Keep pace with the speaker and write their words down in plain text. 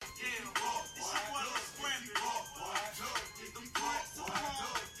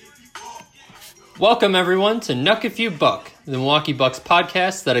Welcome, everyone, to Nuck If You Buck, the Milwaukee Bucks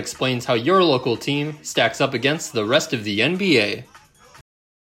podcast that explains how your local team stacks up against the rest of the NBA.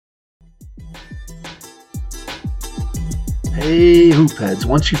 Hey, Hoopheads.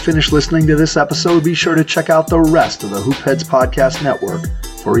 Once you finish listening to this episode, be sure to check out the rest of the Hoopheads Podcast Network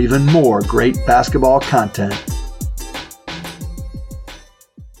for even more great basketball content.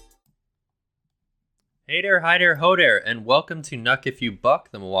 Hey there, hi there, ho there, and welcome to Nuck If You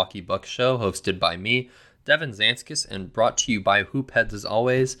Buck, the Milwaukee Bucks show, hosted by me, Devin Zanskis, and brought to you by Hoopheads as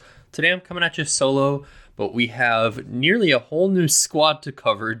always. Today I'm coming at you solo, but we have nearly a whole new squad to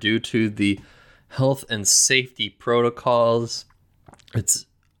cover due to the health and safety protocols. It's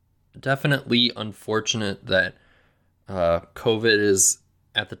definitely unfortunate that COVID is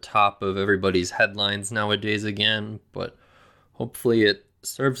at the top of everybody's headlines nowadays again, but hopefully it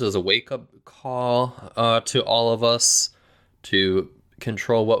serves as a wake-up call to all of us to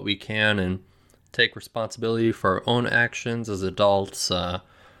control what we can and take responsibility for our own actions as adults.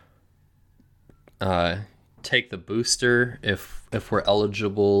 Take the booster if we're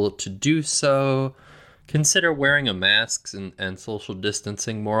eligible to do so. Consider wearing a mask and social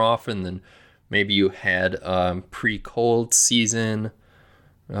distancing more often than maybe you had pre-cold season.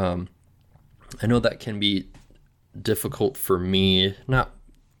 I know that can be difficult for me, not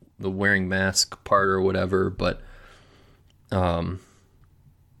the wearing mask part or whatever, but for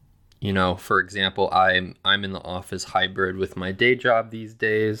example, I'm in the office hybrid with my day job these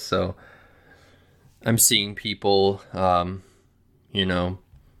days, so I'm seeing people 3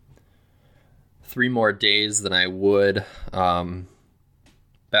 more days than I would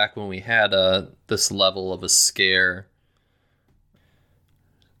back when we had this level of a scare.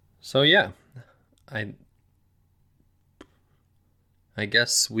 So yeah, I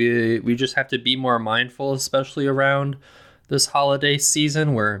guess we just have to be more mindful, especially around this holiday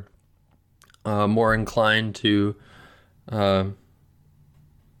season. We're more inclined to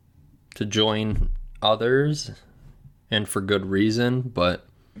join others, and for good reason. But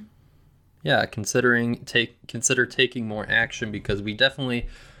yeah, consider taking more action, because we definitely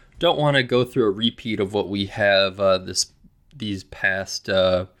don't want to go through a repeat of what we have these past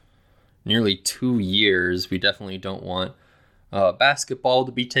nearly 2 years. We definitely don't want basketball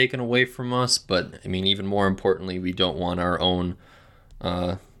to be taken away from us, but I mean, even more importantly, we don't want our own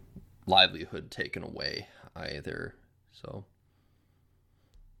livelihood taken away either. So,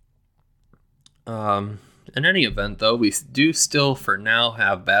 in any event, though, we do still, for now,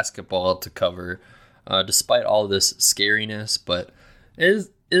 have basketball to cover, despite all this scariness. But it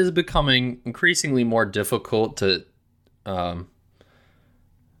is becoming increasingly more difficult to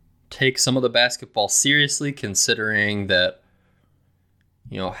take some of the basketball seriously, considering that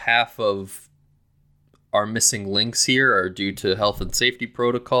half of our missing links here are due to health and safety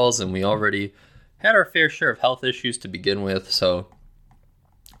protocols, and we already had our fair share of health issues to begin with. So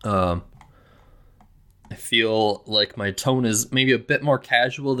I feel like my tone is maybe a bit more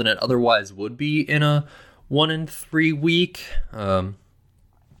casual than it otherwise would be in a 1-3 week.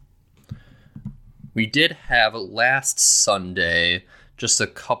 We did have last Sunday, just a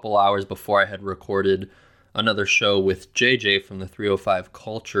couple hours before I had recorded another show with JJ from the 305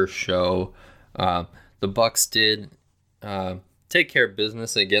 Culture Show. The Bucks did take care of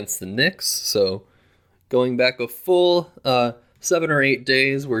business against the Knicks, so going back a full 7 or 8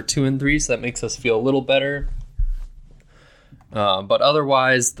 days, we're 2-3, so that makes us feel a little better. But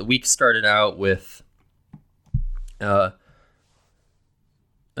otherwise, the week started out with a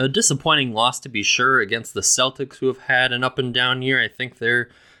disappointing loss, to be sure, against the Celtics, who have had an up and down year. I think they're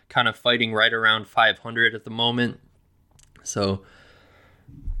kind of fighting right around 500 at the moment. So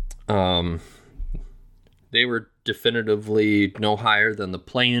they were definitively no higher than the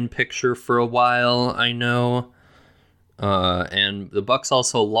play-in picture for a while, I know. And the Bucks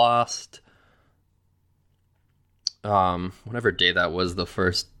also lost whatever day that was, the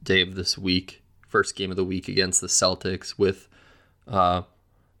first day of this week, first game of the week against the Celtics with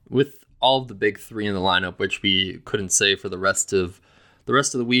all of the big three in the lineup, which we couldn't say for the rest of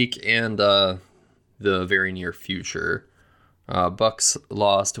the week and the very near future. Bucks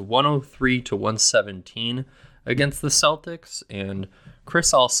lost 103-117 against the Celtics, and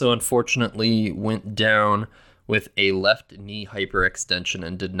Chris also unfortunately went down with a left knee hyperextension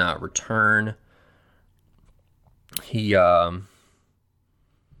and did not return. He I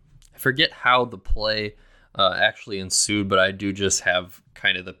forget how the play actually ensued, but I do just have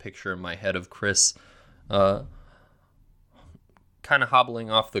kind of the picture in my head of Chris kind of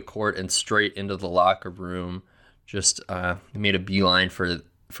hobbling off the court and straight into the locker room. Just made a beeline for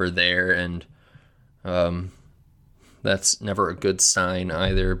there, and that's never a good sign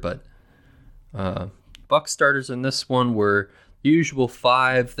either. But Bucks starters in this one were the usual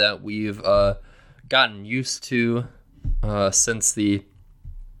five that we've gotten used to since the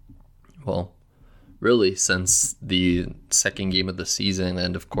second game of the season.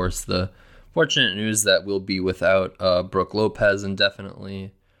 And of course, the fortunate news that we'll be without Brook Lopez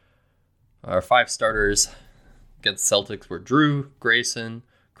indefinitely. Our five starters against Celtics were Drew, Grayson,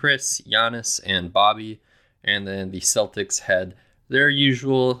 Chris, Giannis, and Bobby. And then the Celtics had their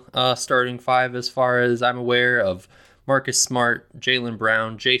usual starting five as far as I'm aware of: Marcus Smart, Jaylen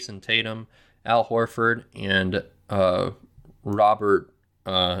Brown, Jason Tatum, Al Horford, and Robert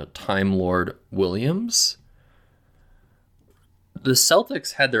Time Lord Williams. The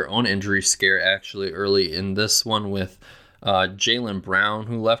Celtics had their own injury scare actually early in this one with Jaylen Brown,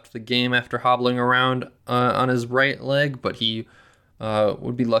 who left the game after hobbling around on his right leg, but he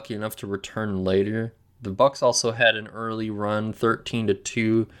would be lucky enough to return later. The Bucks also had an early run,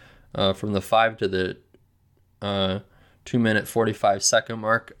 13-2, from the 5 to the 2-minute 45-second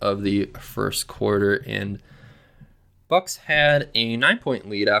mark of the first quarter, and Bucks had a 9-point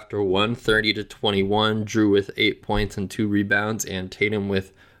lead after one, 30-21. Drew with 8 points and 2 rebounds, and Tatum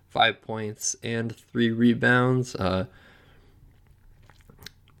with 5 points and 3 rebounds.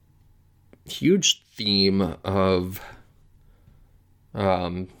 Huge theme of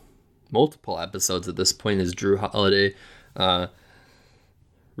multiple episodes at this point is Drew Holiday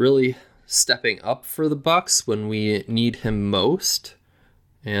really stepping up for the Bucks when we need him most.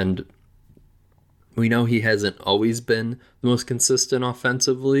 And we know he hasn't always been the most consistent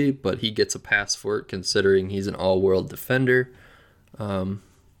offensively, but he gets a pass for it considering he's an all-world defender.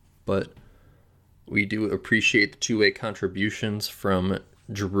 But we do appreciate the two-way contributions from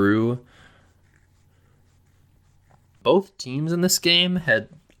Drew. Both teams in this game had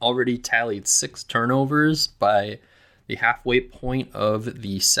already tallied 6 turnovers by the halfway point of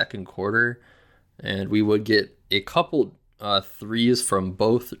the second quarter, and we would get a couple threes from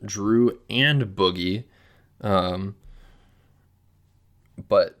both Drew and Boogie,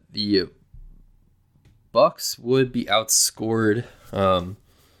 but the Bucks would be outscored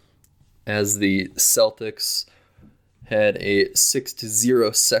as the Celtics had a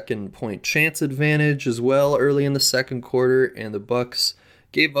 6-0 second point chance advantage as well early in the second quarter, and the Bucks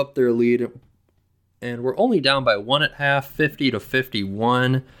gave up their lead and were only down by 1 at half,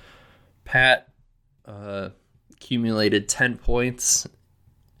 50-51. Pat accumulated 10 points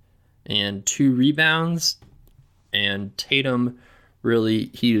and 2 rebounds, and Tatum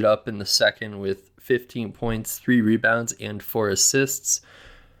really heated up in the second with 15 points, 3 rebounds, and 4 assists.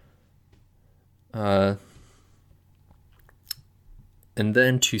 And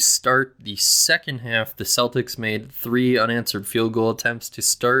then to start the second half, the Celtics made 3 unanswered field goal attempts to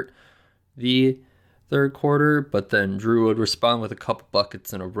start the third quarter, but then Drew would respond with a couple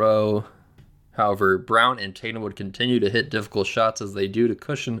buckets in a row. However, Brown and Tatum would continue to hit difficult shots as they do to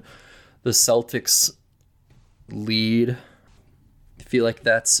cushion the Celtics' lead. I feel like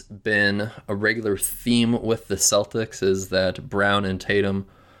that's been a regular theme with the Celtics, is that Brown and Tatum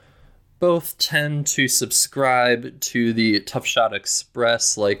both tend to subscribe to the Tough Shot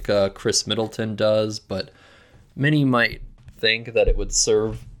Express like Chris Middleton does, but many might think that it would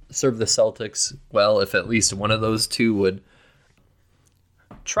serve the Celtics well if at least one of those two would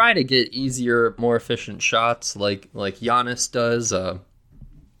try to get easier, more efficient shots like Giannis does.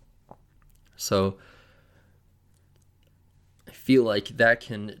 So I feel like that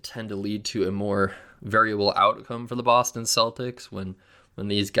can tend to lead to a more variable outcome for the Boston Celtics when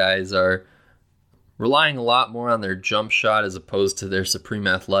these guys are relying a lot more on their jump shot as opposed to their supreme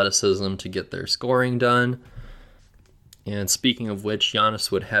athleticism to get their scoring done. And speaking of which, Giannis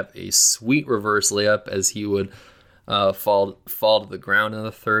would have a sweet reverse layup as he would fall to the ground in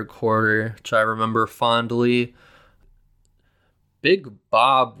the third quarter, which I remember fondly. Big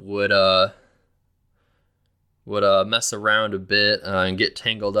Bob would mess around a bit and get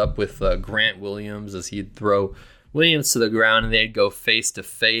tangled up with Grant Williams as he'd throw Williams to the ground and they'd go face to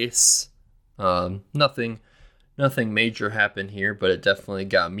face. Nothing major happened here, but it definitely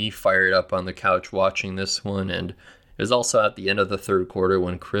got me fired up on the couch watching this one. And it was also at the end of the third quarter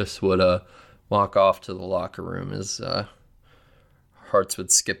when Chris would walk off to the locker room. His hearts would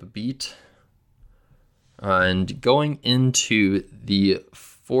skip a beat. And going into the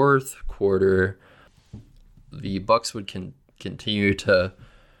fourth quarter, the Bucks would continue to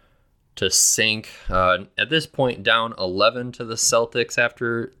sink. At this point, down 11 to the Celtics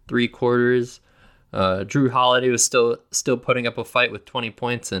after 3 quarters. Drew Holiday was still putting up a fight with 20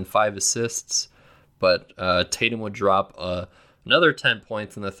 points and 5 assists, but Tatum would drop another 10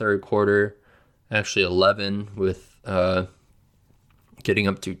 points in the third quarter, actually 11, with getting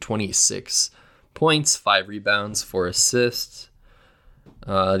up to 26 points, 5 rebounds, 4 assists.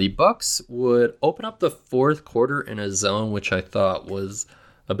 The Bucks would open up the fourth quarter in a zone, which I thought was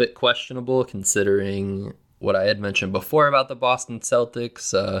a bit questionable considering what I had mentioned before about the Boston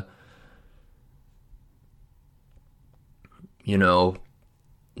Celtics.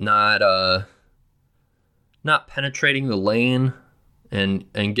 Not penetrating the lane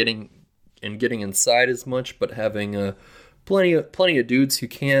and getting inside as much, but having plenty of dudes who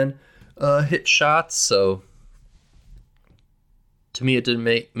can hit shots. So to me, it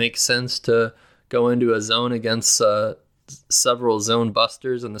didn't make sense to go into a zone against several zone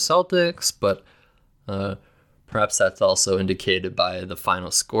busters in the Celtics, but perhaps that's also indicated by the final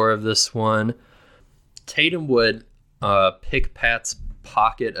score of this one. Tatum would pick Pat's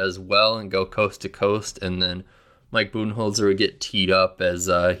pocket as well and go coast to coast, and then Mike Budenholzer would get teed up as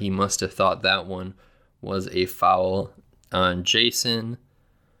he must have thought that one was a foul on Jason.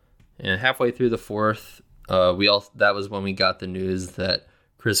 And halfway through the fourth, that was when we got the news that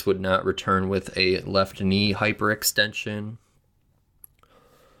Chris would not return with a left knee hyperextension.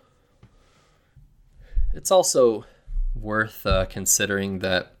 It's also worth considering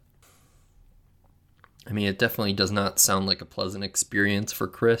that, I mean, it definitely does not sound like a pleasant experience for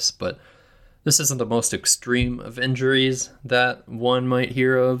Chris, but this isn't the most extreme of injuries that one might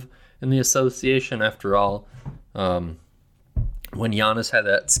hear of in the association. After all, when Giannis had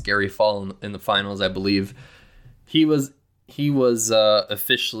that scary fall in the finals, I believe he was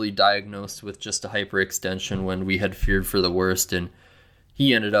officially diagnosed with just a hyperextension when we had feared for the worst, and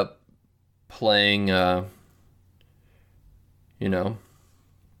he ended up playing,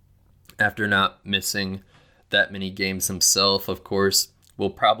 after not missing that many games himself. Of course, we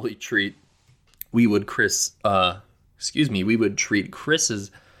would treat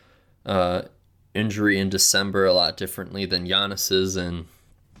Chris's injury in December a lot differently than Giannis's, and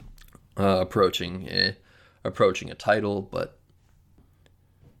approaching a title. But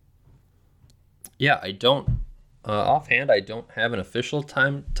yeah, I don't have an official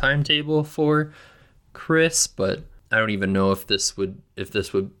timetable for Chris, but I don't even know if this would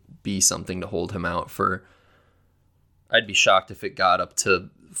be something to hold him out for. I'd be shocked if it got up to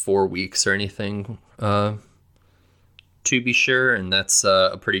 4 weeks or anything, to be sure, and that's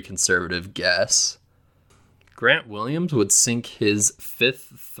a pretty conservative guess. Grant Williams would sink his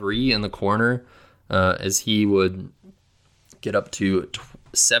 5th three in the corner as he would get up to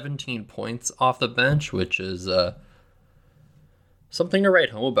 17 points off the bench, which is something to write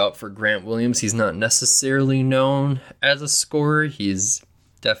home about for Grant Williams. He's not necessarily known as a scorer. He's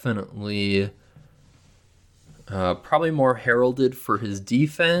definitely probably more heralded for his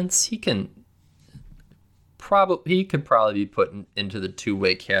defense. He could probably be put into the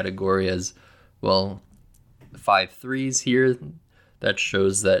two-way category as well. 5 threes here. That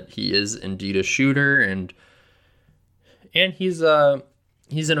shows that he is indeed a shooter, and he's an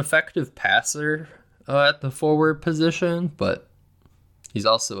effective passer at the forward position, but he's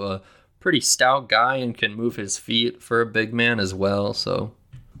also a pretty stout guy and can move his feet for a big man as well. So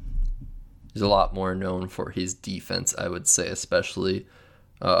he's a lot more known for his defense, I would say, especially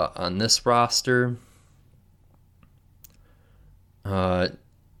on this roster.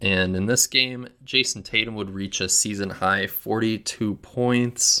 And in this game, Jason Tatum would reach a season-high 42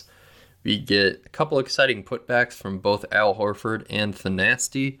 points. We get a couple exciting putbacks from both Al Horford and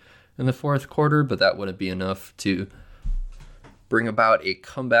Thanasty in the fourth quarter, but that wouldn't be enough to bring about a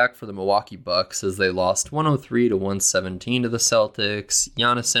comeback for the Milwaukee Bucks as they lost 103-117 to the Celtics.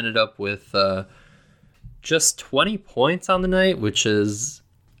 Giannis ended up with just 20 points on the night, which is,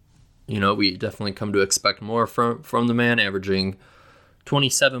 we definitely come to expect more from the man, averaging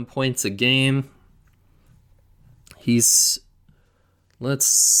 27 points a game. Let's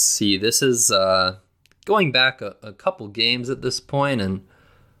see, this is going back a couple games at this point, and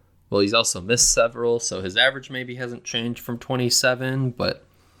well, he's also missed several, so his average maybe hasn't changed from 27, but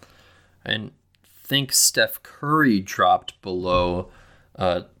I think Steph Curry dropped below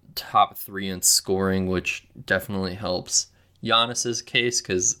top 3 in scoring, which definitely helps Giannis's case,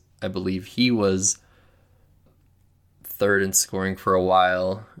 because I believe he was 3rd in scoring for a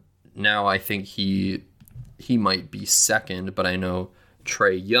while. Now I think he might be 2nd, but I know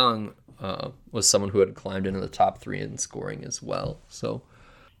Trae Young was someone who had climbed into the top 3 in scoring as well. So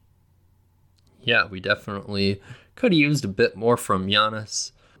yeah, we definitely could have used a bit more from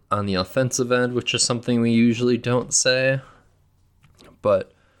Giannis on the offensive end, which is something we usually don't say.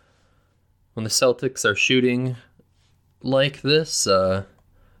 But when the Celtics are shooting like this,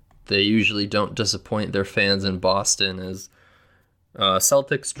 they usually don't disappoint their fans in Boston, as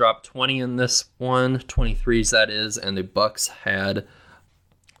Celtics dropped 20 in this one, 23s that is, and the Bucks had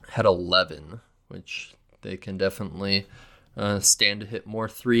 11, which they can definitely stand to hit more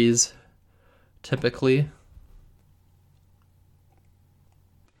threes typically.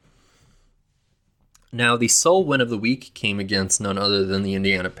 Now, the sole win of the week came against none other than the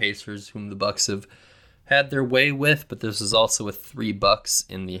Indiana Pacers, whom the Bucks have had their way with, but this is also with 3 Bucks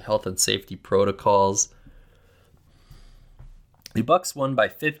in the health and safety protocols. The Bucks won by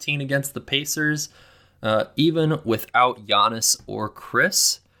 15 against the Pacers, even without Giannis or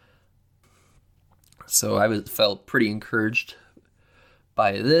Chris. So I felt pretty encouraged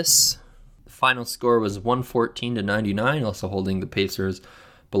by this. The final score was 114-99, also holding the Pacers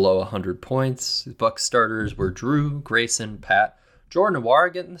below 100 points. The Bucks starters were Drew, Grayson, Pat, Jordan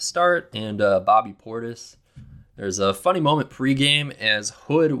Nwora getting the start, and Bobby Portis. There's a funny moment pregame as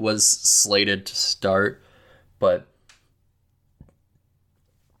Hood was slated to start, but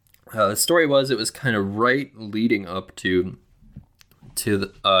the story was it was kind of right leading up to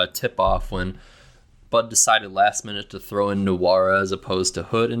the tip-off when Bud decided last minute to throw in Nwora as opposed to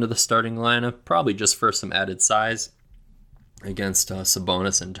Hood into the starting lineup, probably just for some added size against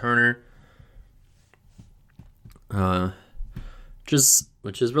Sabonis and Turner.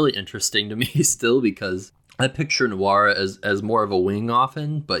 Which is really interesting to me still, because I picture Nwora as more of a wing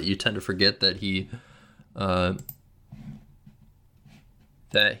often, but you tend to forget that he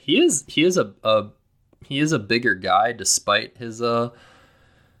is a bigger guy despite his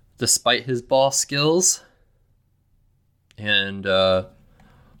ball skills. And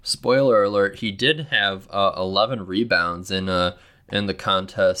spoiler alert, he did have 11 rebounds in the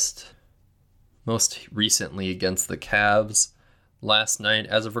contest, most recently against the Cavs last night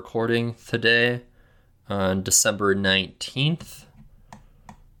as of recording today on December 19th.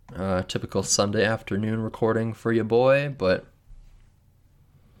 Typical Sunday afternoon recording for your boy, but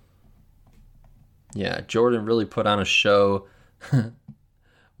yeah, Jordan really put on a show.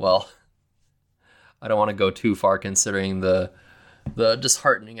 Well, I don't want to go too far considering the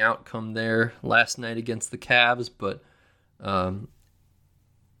disheartening outcome there last night against the Cavs, but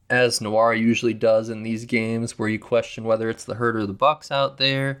as Nwora usually does in these games where you question whether it's the Herd or the Bucks out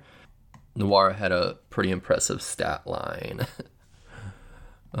there, Nwora had a pretty impressive stat line.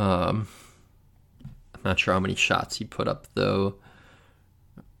 I'm not sure how many shots he put up, though.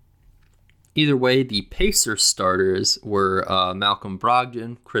 Either way, the Pacers starters were Malcolm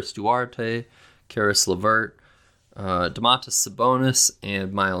Brogdon, Chris Duarte, Caris LeVert, Domantas Sabonis,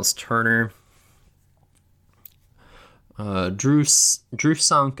 and Miles Turner. Drew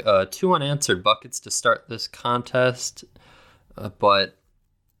sunk 2 unanswered buckets to start this contest, but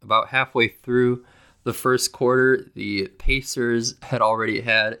about halfway through the first quarter, the Pacers had already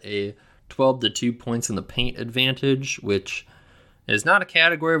had a 12-2 points in the paint advantage, which is not a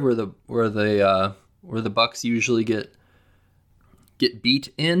category where the Bucks usually get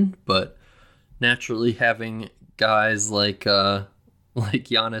beat in, but naturally having guys like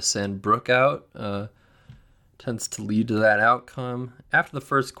Giannis and Brook out tends to lead to that outcome. After the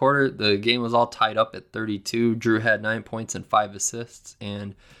first quarter, the game was all tied up at 32. Drew had 9 points and 5 assists,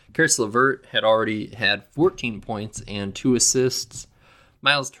 and Caris LeVert had already had 14 points and 2 assists.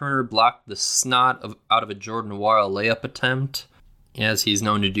 Miles Turner blocked the snot out of a Jordan Nwora layup attempt, as he's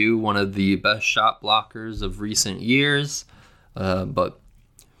known to do, one of the best shot blockers of recent years. But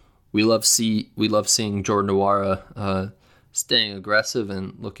we love seeing Jordan Nwora staying aggressive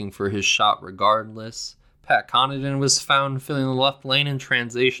and looking for his shot regardless. Pat Connaughton was found filling the left lane in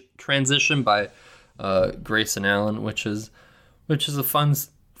transition by Grayson Allen, which is a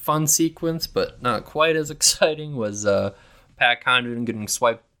fun sequence, but not quite as exciting. Was Pat Connaughton getting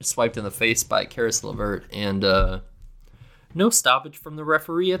swiped in the face by Caris LeVert, and no stoppage from the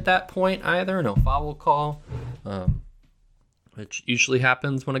referee at that point either. No foul call, which usually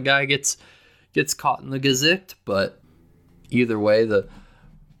happens when a guy gets caught in the gazette. But either way, the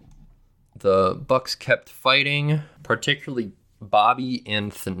Bucks kept fighting, particularly Bobby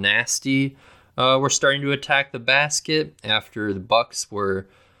and Thanasty were starting to attack the basket after the Bucks were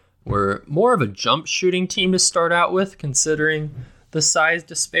more of a jump shooting team to start out with, considering the size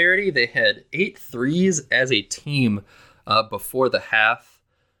disparity. They had 8 threes as a team before the half,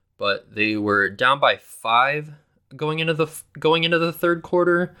 but they were down by 5 going into the third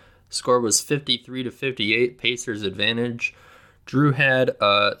quarter. Score was 53-58, Pacers advantage. Drew had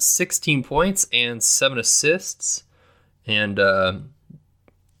 16 points and 7 assists, and that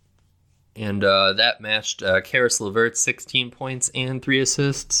matched Caris LeVert's 16 points and 3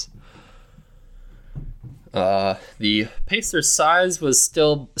 assists. The Pacers' size was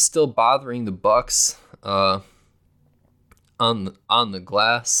still bothering the Bucks on the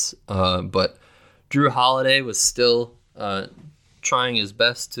glass, but Drew Holiday was still trying his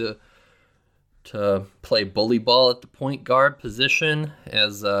best to to play bully ball at the point guard position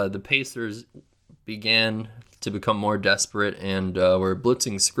as the Pacers began to become more desperate and were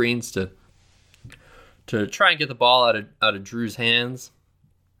blitzing screens to try and get the ball out of Drew's hands.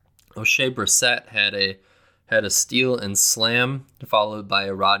 O'Shea Brissett had a steal and slam, followed by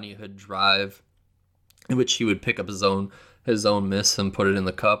a Rodney Hood drive, in which he would pick up his own miss and put it in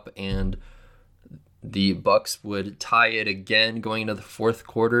the cup, and the Bucks would tie it again going into the fourth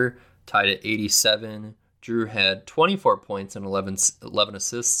quarter, tied at 87. Drew had 24 points and 11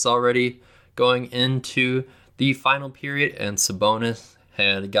 assists already going into the final period, and Sabonis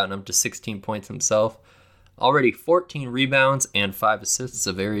had gotten up to 16 points himself. Already 14 rebounds and 5 assists,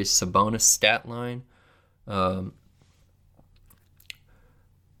 a very Sabonis stat line.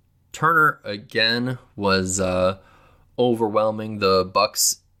 Turner again was overwhelming the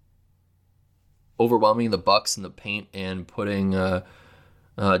Bucks in the paint and putting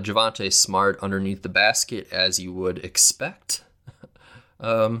Javonte Smart underneath the basket, as you would expect,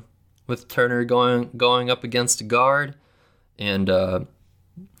 with Turner going up against a guard. And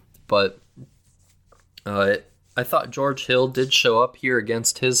but I thought George Hill did show up here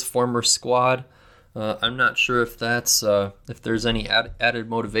against his former squad. I'm not sure if that's if there's any added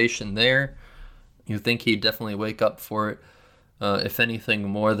motivation there. You think he'd definitely wake up for it, if anything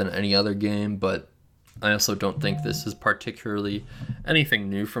more than any other game. But I also don't think this is particularly anything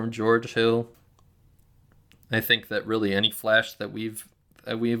new from George Hill. I think that really any flash that we've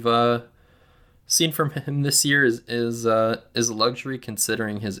seen from him this year is a luxury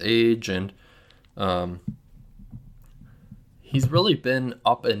considering his age, and he's really been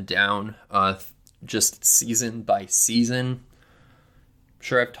up and down just season by season.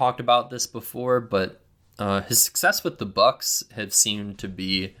 Sure, I've talked about this before, but his success with the Bucks has seemed to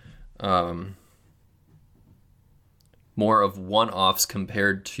be more of one-offs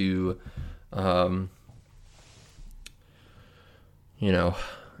compared to a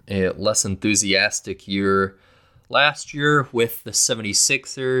less enthusiastic year last year with the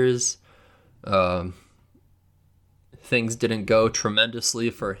 76ers. Things didn't go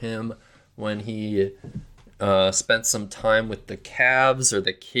tremendously for him when he spent some time with the Cavs or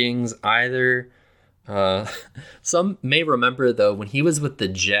the Kings either. Some may remember, though, when he was with the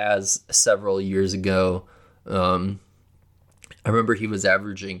Jazz several years ago, I remember he was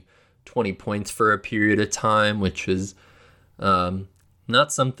averaging 20 points for a period of time, which was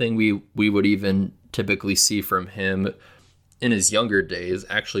not something we would even typically see from him in his younger days.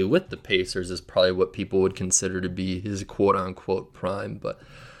 Actually, with the Pacers is probably what people would consider to be his quote-unquote prime. But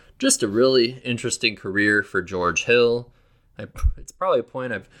just a really interesting career for George Hill. It's probably a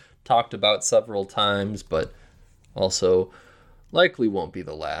point I've talked about several times, but also likely won't be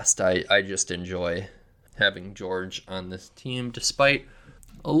the last. I just enjoy having George on this team, despite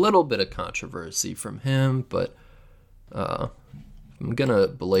a little bit of controversy from him. But I'm going to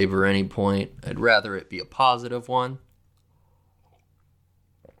belabor any point. I'd rather it be a positive one.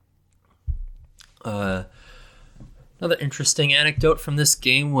 Another interesting anecdote from this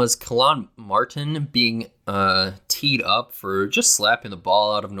game was Kalon Martin being teed up for just slapping the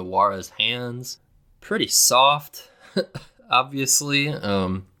ball out of Nwara's hands. Pretty soft, obviously.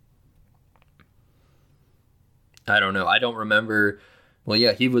 I don't know. I don't remember. Well,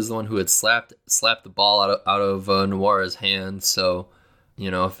 yeah, he was the one who had slapped the ball out of Nwara's hands. So,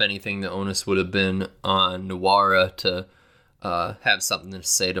 if anything, the onus would have been on Nwara to have something to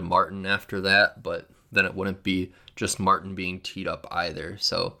say to Martin after that. But then it wouldn't be just Martin being teed up either.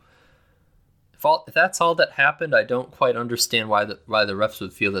 So if that's all that happened, I don't quite understand why the refs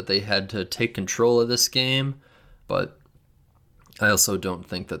would feel that they had to take control of this game. But I also don't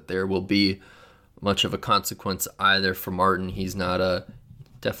think that there will be much of a consequence either for Martin. He's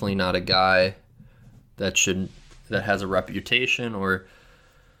definitely not a guy that has a reputation or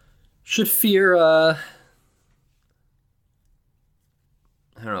should fear. I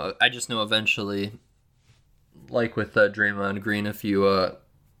don't know. I just know eventually, like with Draymond Green, if you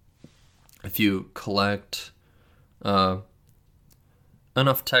collect enough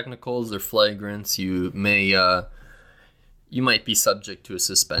technicals or flagrants, you might be subject to a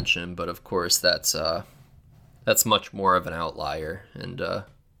suspension. But of course, that's much more of an outlier, and you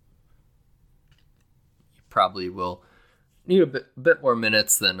probably will need a bit more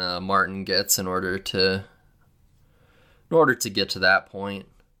minutes than Martin gets in order to get to that point.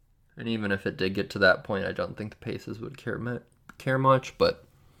 And even if it did get to that point, I don't think the Pacers would care much. But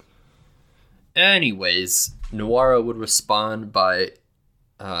anyways, Nwara would respond by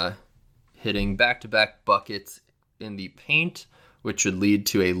hitting back-to-back buckets in the paint, which would lead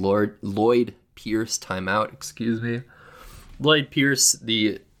to a Lloyd Pierce timeout. Lloyd Pierce,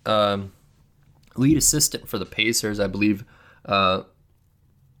 the lead assistant for the Pacers, I believe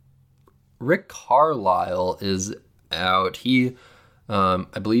Rick Carlisle is out.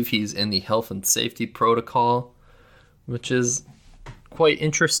 I believe he's in the health and safety protocol, which is quite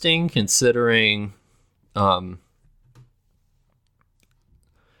interesting considering, at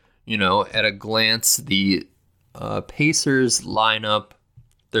a glance, the Pacers lineup,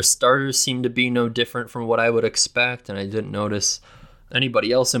 their starters seem to be no different from what I would expect, and I didn't notice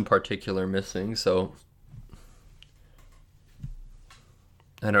anybody else in particular missing, so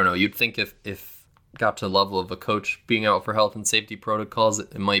I don't know. You'd think if got to the level of a coach being out for health and safety protocols,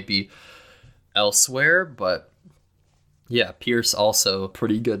 it might be elsewhere, but yeah, Pierce also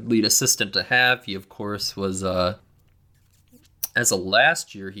pretty good lead assistant to have. He, of course, was, as of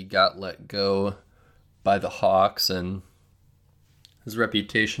last year, he got let go by the Hawks, and his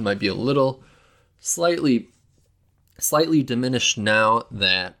reputation might be a little slightly diminished now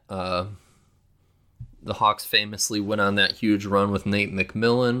that the Hawks famously went on that huge run with Nate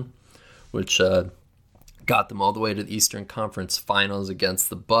McMillan, which got them all the way to the Eastern Conference Finals against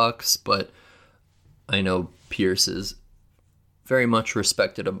the Bucks. But I know Pierce is very much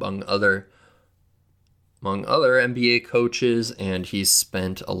respected among other NBA coaches, and he's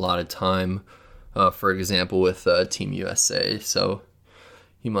spent a lot of time, for example, with Team USA. So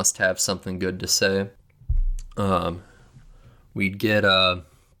he must have something good to say. We'd get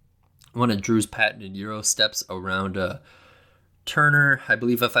one of Drew's patented Euro steps around Turner. I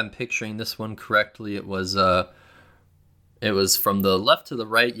believe if I'm picturing this one correctly, it was from the left to the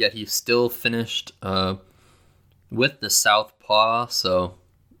right, yet he still finished with the southpaw, so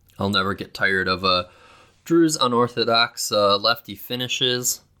I'll never get tired of Drew's unorthodox lefty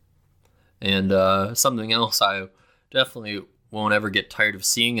finishes. And something else I definitely won't ever get tired of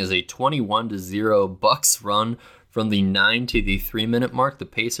seeing is a 21-0 Bucks run from the 9 to the 3-minute mark. The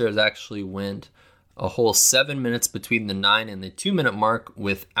Pacers actually went a whole 7 minutes between the 9 and the 2-minute mark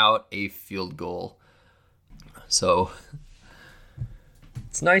without a field goal. So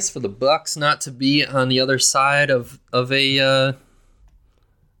it's nice for the Bucks not to be on the other side of a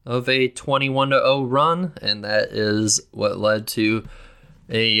 21-0 run, and that is what led to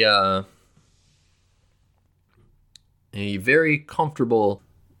a very comfortable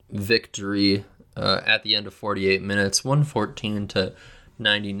victory at the end of 48 minutes,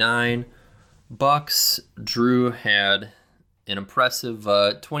 114-99. Bucks. Drew had an impressive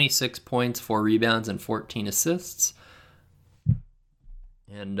 26 points, 4 rebounds, and 14 assists.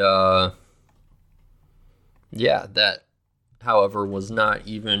 And that, however, was not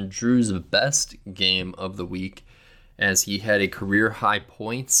even Drew's best game of the week, as he had a career-high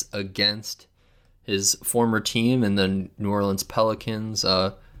points against his former team in the New Orleans Pelicans.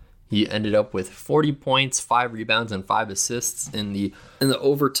 He ended up with 40 points, 5 rebounds, and 5 assists in the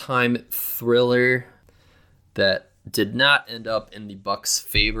overtime thriller that did not end up in the Bucks'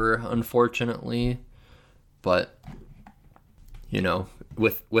 favor, unfortunately. But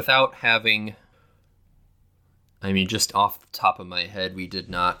without having, just off the top of my head, we did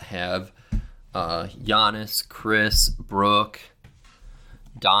not have Giannis, Chris, Brooke,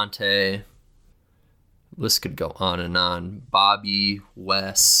 Dante. List could go on and on. Bobby,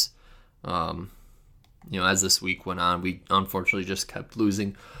 Wes. As this week went on, we unfortunately just kept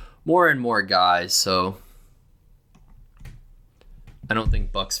losing more and more guys. So I don't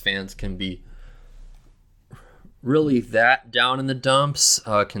think Bucks fans can be really that down in the dumps,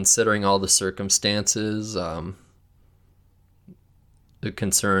 considering all the circumstances. The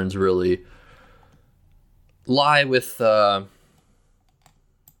concerns really lie with the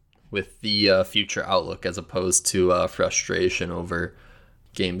future outlook, as opposed to frustration over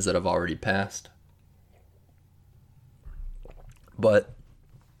games that have already passed. But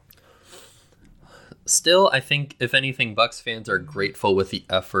still, I think, if anything, Bucks fans are grateful with the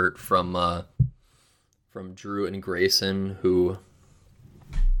effort from Drew and Grayson, who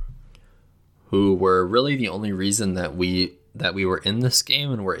were really the only reason that we were in this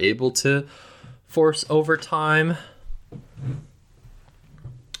game and were able to force overtime.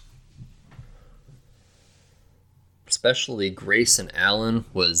 Especially Grayson Allen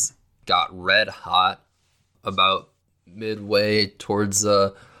got red hot about midway towards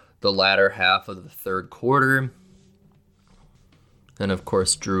the latter half of the third quarter. And of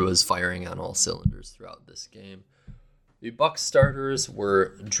course, Drew was firing on all cylinders throughout this game. The Bucks starters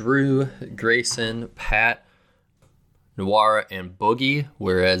were Drew, Grayson, Pat, Nwora, and Boogie,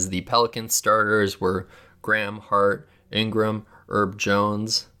 whereas the Pelicans starters were Graham, Hart, Ingram, Herb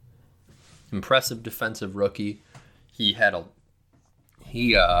Jones. Impressive defensive rookie. He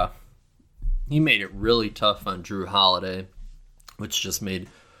made it really tough on Drew Holiday, which just made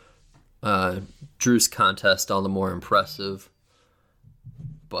Drew's contest all the more impressive.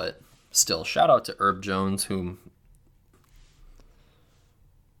 But still, shout out to Herb Jones, whom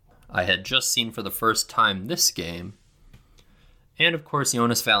I had just seen for the first time this game. And of course,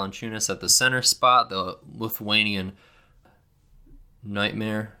 Jonas Valanciunas at the center spot, the Lithuanian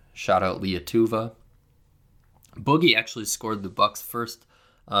nightmare. Shout out Lietuva. Boogie actually scored the Bucks' first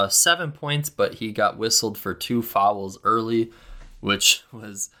 7 points, but he got whistled for 2 fouls early, which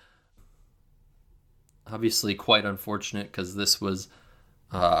was obviously quite unfortunate because this was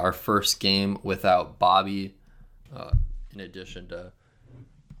our first game without Bobby, in addition to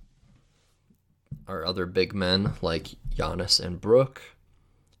our other big men like Giannis and Brook.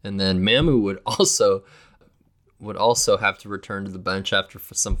 And then Mamu would also have to return to the bench after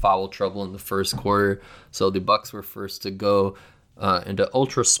some foul trouble in the first quarter. So the Bucks were first to go into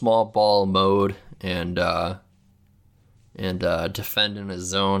ultra small ball mode and defend in a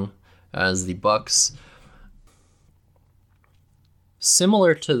zone as the Bucks,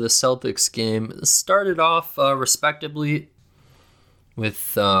 similar to the Celtics game, started off respectably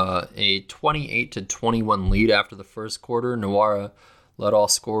with a 28-21 lead after the first quarter. Nwora led all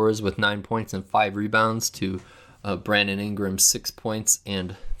scorers with 9 points and 5 rebounds to Brandon Ingram 6 points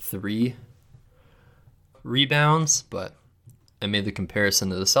and 3 rebounds. But I made the comparison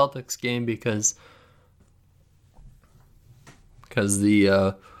to the Celtics game because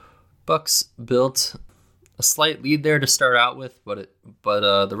the Bucks built a slight lead there to start out with, but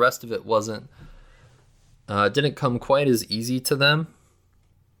the rest of it didn't come quite as easy to them.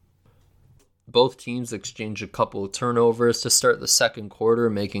 Both teams exchanged a couple of turnovers to start the second quarter,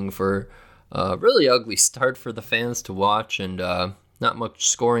 making for a really ugly start for the fans to watch, and not much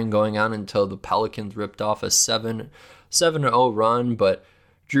scoring going on until the Pelicans ripped off a 7-0 run. But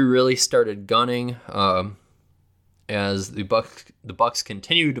Drew really started gunning as the Bucks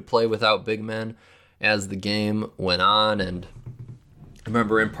continued to play without big men as the game went on. And I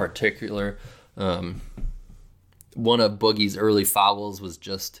remember in particular, one of Boogie's early fouls was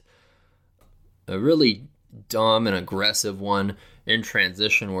just a really dumb and aggressive one in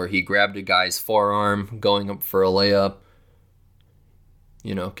transition where he grabbed a guy's forearm going up for a layup.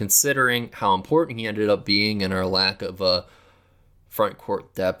 You know, considering how important he ended up being and our lack of front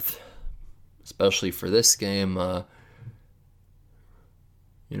court depth, especially for this game,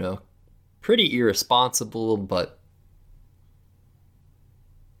 pretty irresponsible, but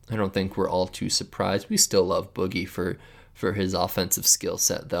I don't think we're all too surprised. We still love Boogie for his offensive skill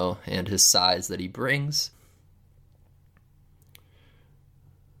set, though, and his size that he brings.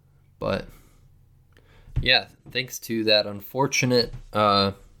 But yeah, thanks to that unfortunate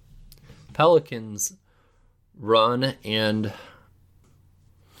Pelicans run and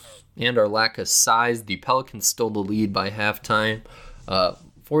our lack of size, the Pelicans stole the lead by halftime.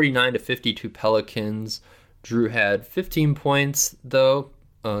 49-52 Pelicans. Drew had 15 points, though,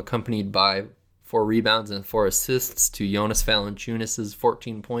 accompanied by 4 rebounds and 4 assists to Jonas Valanciunas'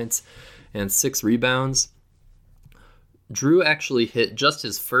 14 points and 6 rebounds. Drew actually hit just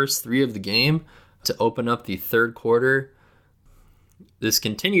his first 3 of the game to open up the third quarter. This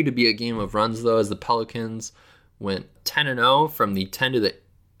continued to be a game of runs, though, as the Pelicans went 10-0 from the 10 to the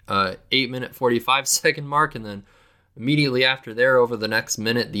 8-minute 45-second mark, and then immediately after there, over the next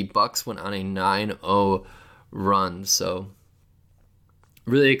minute, the Bucks went on a 9-0 run. So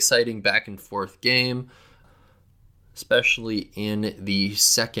really exciting back and forth game, especially in the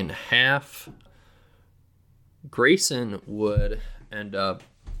second half. Grayson would end up,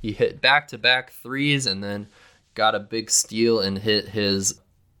 he hit back-to-back threes and then got a big steal and hit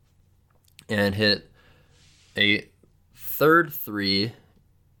a third three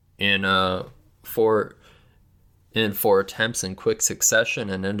in 4 attempts in quick succession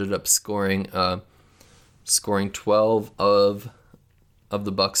and ended up scoring 12 of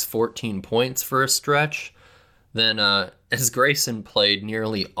the Bucks' 14 points for a stretch. Then as Grayson played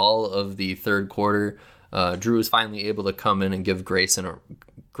nearly all of the third quarter, Drew was finally able to come in and give Grayson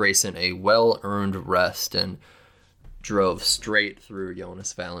a well-earned rest and drove straight through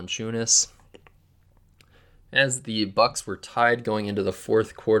Jonas Valanciunas. As the Bucks were tied going into the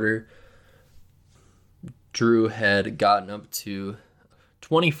fourth quarter, Drew had gotten up to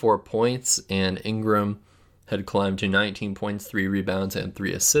 24 points, and Ingram had climbed to 19 points, 3 rebounds, and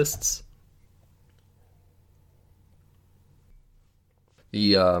 3 assists.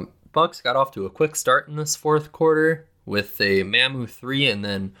 The Bucks got off to a quick start in this fourth quarter with a Mamu 3, and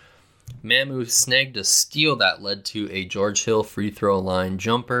then Mamu snagged a steal that led to a George Hill free throw line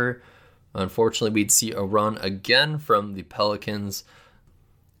jumper. Unfortunately, we'd see a run again from the Pelicans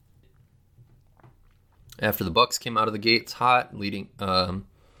after the Bucks came out of the gates hot, leading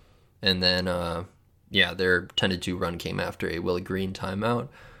And then, their 10-2 run came after a Willie Green timeout.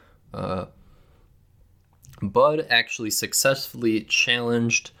 Bud actually successfully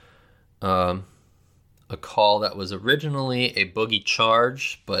challenged a call that was originally a boogie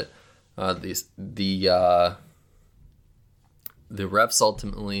charge, but the refs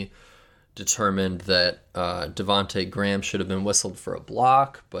ultimately determined that Devontae Graham should have been whistled for a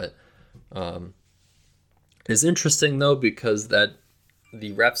block. But it's interesting though, because that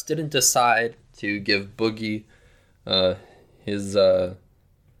the refs didn't decide to give Boogie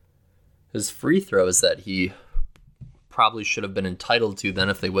his free throws that he probably should have been entitled to then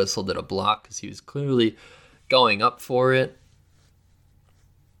if they whistled it a block, because he was clearly going up for it.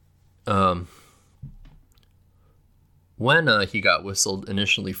 When he got whistled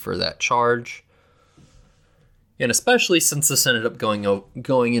initially for that charge, and especially since this ended up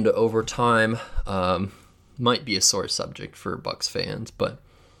going into overtime, might be a sore subject for Bucks fans, but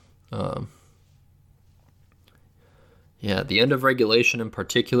the end of regulation in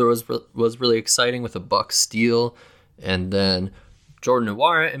particular was really exciting with a Bucks steal, and then Jordan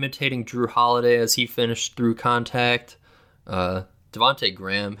Nwora imitating Drew Holiday as he finished through contact. Devontae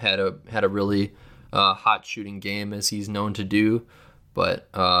Graham had a really hot shooting game, as he's known to do, but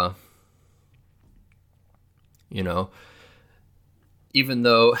even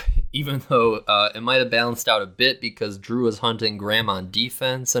though it might have balanced out a bit because Drew was hunting Graham on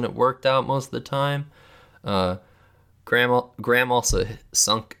defense and it worked out most of the time, Graham also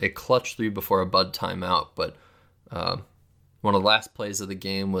sunk a clutch three before a Bud timeout, but one of the last plays of the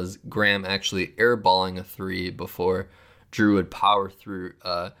game was Graham actually airballing a three before Drew would power through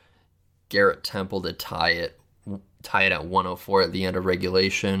Garrett Temple to tie it at 104 at the end of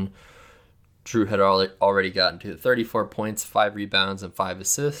regulation. Drew had already gotten to 34 points, 5 rebounds, and 5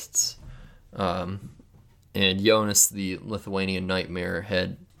 assists. And Jonas, the Lithuanian Nightmare,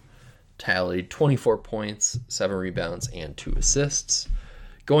 had tallied 24 points, 7 rebounds, and 2 assists.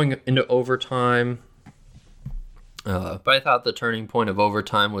 Going into overtime, but I thought the turning point of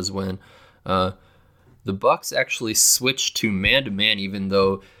overtime was when the Bucks actually switched to man-to-man, even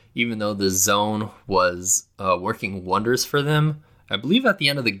though the zone was working wonders for them. I believe at the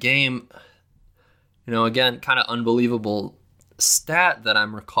end of the game, again, kind of unbelievable stat that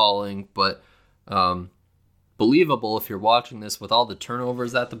I'm recalling, but believable if you're watching this with all the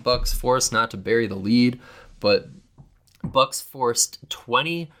turnovers that the Bucks forced, not to bury the lead, but Bucks forced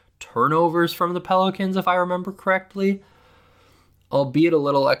 20 turnovers from the Pelicans, if I remember correctly, albeit a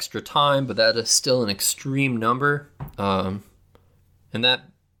little extra time, but that is still an extreme number. And that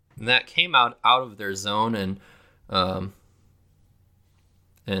came out of their zone,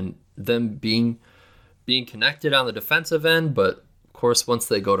 and them being connected on the defensive end, but of course once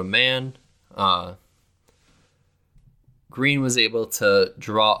they go to man, Green was able to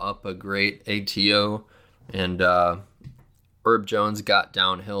draw up a great ATO, and Herb Jones got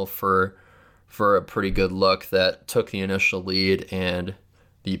downhill for a pretty good look that took the initial lead, and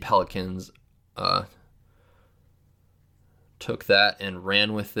the Pelicans took that and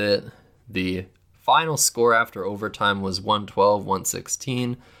ran with it. The final score after overtime was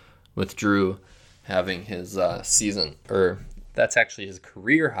 112-116, with Drew having his that's actually his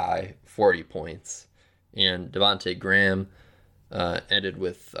career high 40 points, and Devontae Graham ended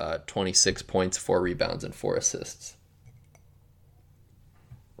with 26 points, 4 rebounds, and 4 assists.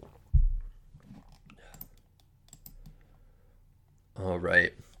 All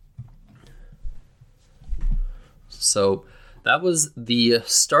right. So that was the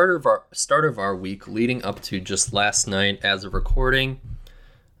start of our week, leading up to just last night as of recording.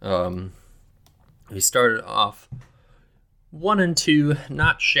 We started off 1-2,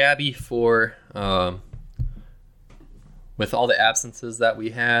 not shabby for with all the absences that we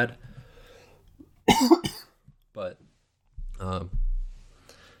had, but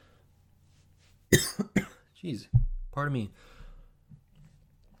jeez, pardon me.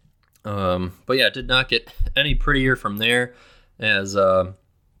 But yeah, it did not get any prettier from there, as the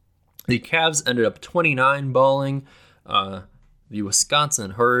Cavs ended up 29 balling the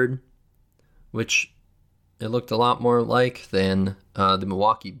Wisconsin Herd, which it looked a lot more like than the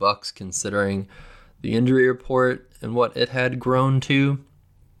Milwaukee Bucks, considering the injury report and what it had grown to.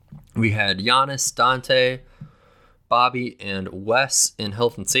 We had Giannis, Dante, Bobby, and Wes in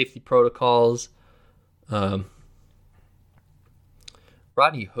health and safety protocols.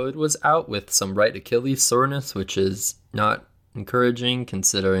 Rodney Hood was out with some right Achilles soreness, which is not encouraging,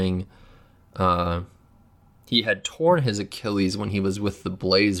 considering he had torn his Achilles when he was with the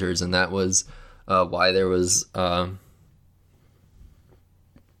Blazers, and that was why there was why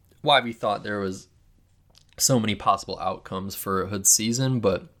we thought there was so many possible outcomes for Hood's season.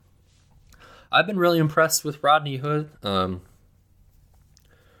 But I've been really impressed with Rodney Hood. I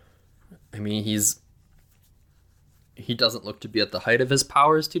mean, he doesn't look to be at the height of his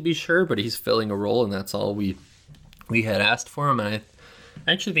powers, to be sure, but he's filling a role, and that's all we had asked for him. And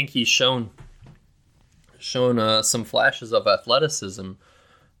I actually think he's shown some flashes of athleticism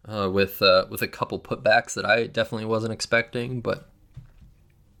with a couple putbacks that I definitely wasn't expecting. But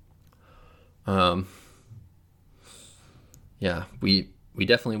yeah, we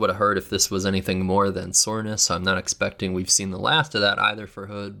definitely would have heard if this was anything more than soreness. So I'm not expecting we've seen the last of that either for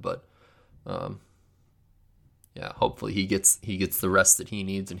Hood, but yeah, hopefully he gets the rest that he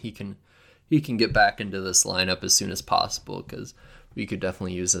needs, and he can get back into this lineup as soon as possible, because we could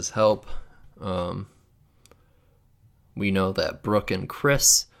definitely use his help. We know that Brooke and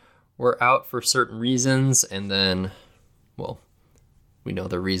Chris were out for certain reasons, and then, well, we know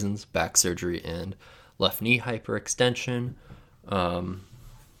the reasons: back surgery and left knee hyperextension.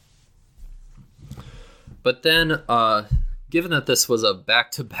 But then, given that this was a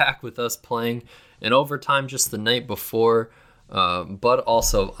back-to-back with us playing in overtime just the night before, Bud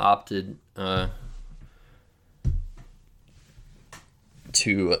also opted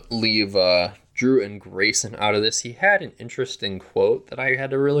to leave Drew and Grayson out of this. He had an interesting quote that I had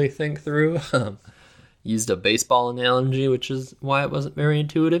to really think through. Used a baseball analogy, which is why it wasn't very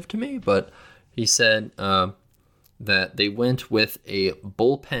intuitive to me, but he said that they went with a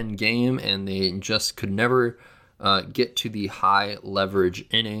bullpen game and they just could never get to the high leverage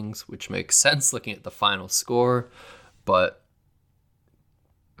innings, which makes sense looking at the final score. But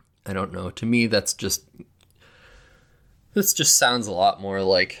I don't know. To me, this just sounds a lot more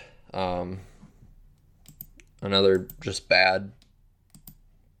like another just bad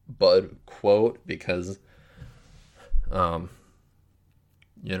Bud quote, because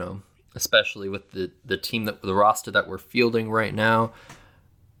especially with the team the roster that we're fielding right now,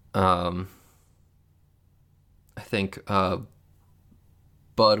 I think Bud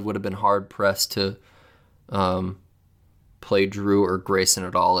would have been hard pressed to play Drew or Grayson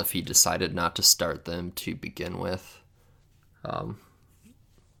at all if he decided not to start them to begin with.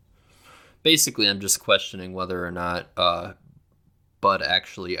 Basically, I'm just questioning whether or not Bud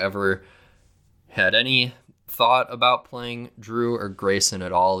actually ever had any thought about playing Drew or Grayson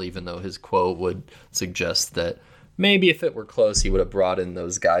at all, even though his quote would suggest that maybe if it were close, he would have brought in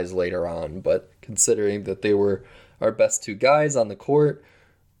those guys later on. But considering that they were our best two guys on the court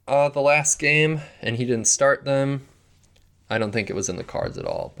the last game and he didn't start them, I don't think it was in the cards at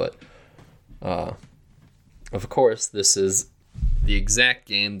all. But of course, this is the exact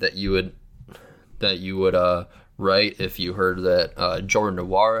game that you would write if you heard that Jordan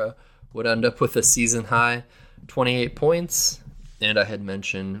Nwora would end up with a season high 28 points, and I had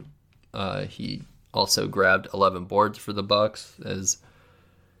mentioned he also grabbed 11 boards for the Bucks, as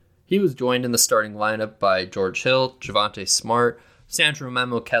he was joined in the starting lineup by George Hill, Javonte Smart, Sandro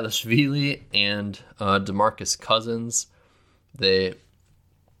Mamukelashvili, and DeMarcus Cousins. They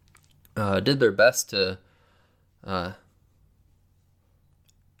did their best to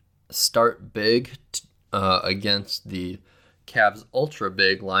start big against the Cavs' ultra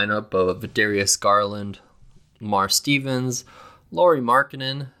big lineup of Darius Garland, Lamar Stevens, Lauri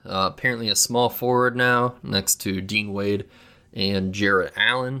Markkanen, apparently a small forward now, next to Dean Wade and Jarrett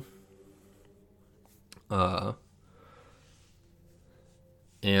Allen.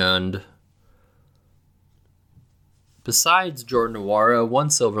 And besides Jordan Nwora, one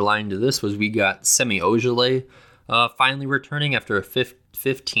silver lining to this was we got Semi Ojeleye finally returning after a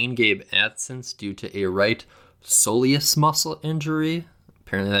 15-game absence due to a right soleus muscle injury.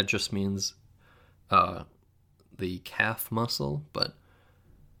 Apparently that just means the calf muscle, but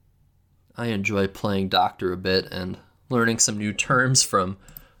I enjoy playing doctor a bit and learning some new terms from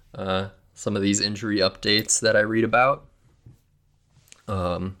some of these injury updates that I read about.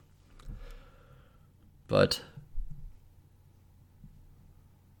 But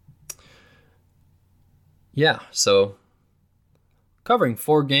yeah, so covering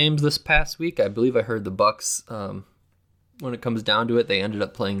 4 games this past week. I believe I heard the Bucks, when it comes down to it, they ended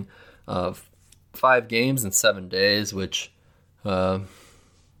up playing 5 games in 7 days, which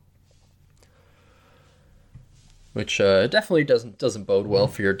definitely doesn't bode well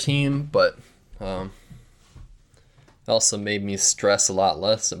for your team, but also made me stress a lot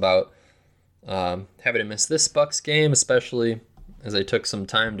less about having to miss this Bucks game, especially as I took some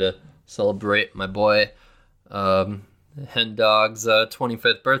time to celebrate my boy Hen Dog's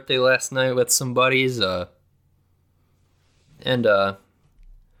 25th birthday last night with some buddies, and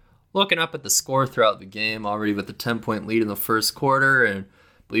looking up at the score throughout the game, already with the 10-point lead in the first quarter, and I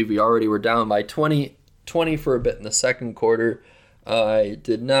believe we already were down by 20 for a bit in the second quarter. I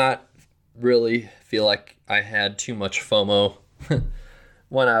did not really feel like I had too much FOMO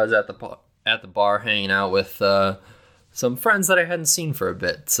when I was at the bar hanging out with some friends that I hadn't seen for a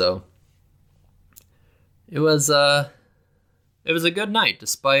bit. So it was a good night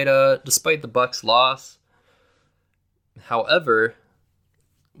despite the Bucks loss. However,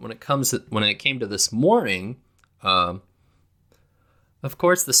 when it came to this morning, of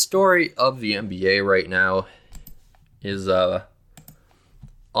course, the story of the NBA right now is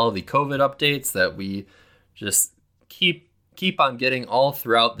all the COVID updates that we just keep on getting all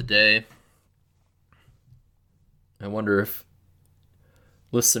throughout the day. I wonder if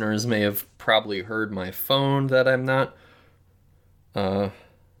listeners may have probably heard my phone that I'm not. I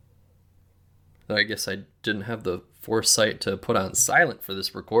guess I didn't have the foresight to put on silent for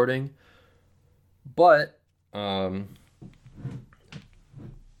this recording. But, for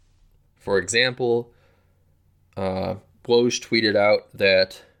example, Woj tweeted out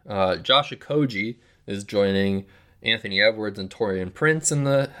that Josh Okogie is joining Anthony Edwards and Taurean Prince in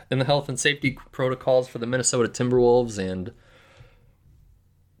the health and safety protocols for the Minnesota Timberwolves, and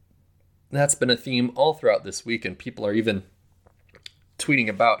that's been a theme all throughout this week, and people are even tweeting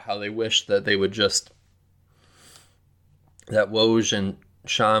about how they wish that they would that Woj and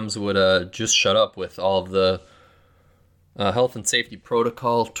Shams would just shut up with all of the health and safety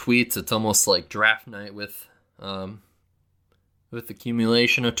protocol tweets. It's almost like draft night with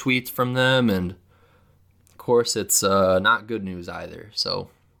accumulation of tweets from them, and of course it's not good news either. So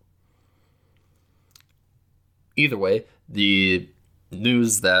either way, the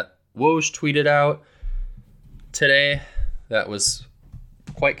news that Woj tweeted out today that was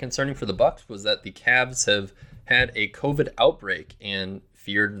quite concerning for the Bucks was that the Cavs have had a COVID outbreak and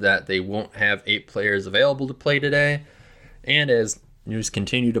feared that they won't have 8 players available to play today. And as news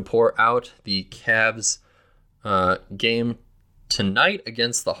continue to pour out, the Cavs game tonight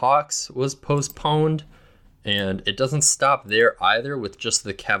against the Hawks was postponed, and it doesn't stop there either with just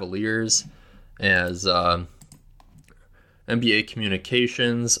the Cavaliers, as NBA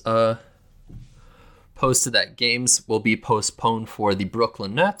Communications posted that games will be postponed for the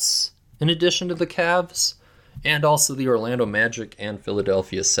Brooklyn Nets in addition to the Cavs, and also the Orlando Magic and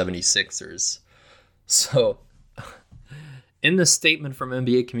Philadelphia 76ers. So in the statement from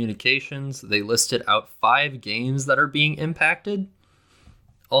NBA Communications, they listed out 5 games that are being impacted.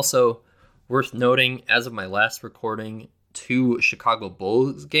 Also, worth noting, as of my last recording, 2 Chicago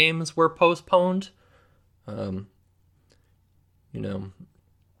Bulls games were postponed. Now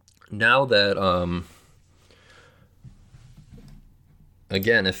that,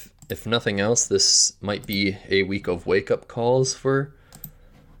 again, if nothing else, this might be a week of wake-up calls for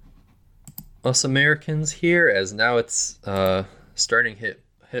us Americans here, as now it's starting to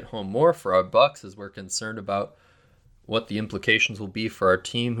hit home more for our Bucks, as we're concerned about what the implications will be for our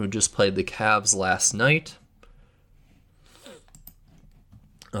team who just played the Cavs last night.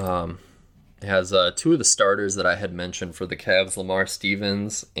 It has 2 of the starters that I had mentioned for the Cavs, Lamar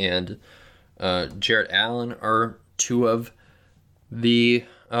Stevens and Jarrett Allen, are 2 of the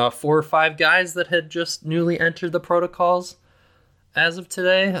 4 or 5 guys that had just newly entered the protocols as of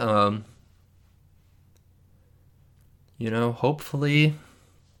today. Hopefully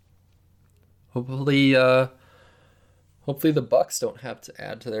the Bucks don't have to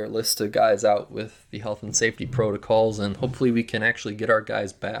add to their list of guys out with the health and safety protocols, and hopefully we can actually get our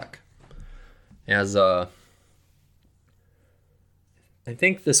guys back. As I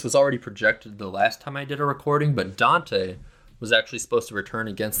think this was already projected the last time I did a recording, but Dante was actually supposed to return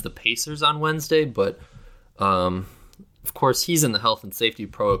against the Pacers on Wednesday, but of course he's in the health and safety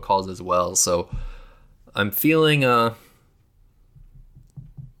protocols as well, so I'm feeling a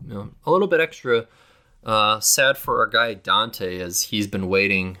little bit extra sad for our guy Dante, as he's been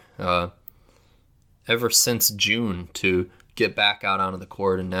waiting ever since June to get back out onto the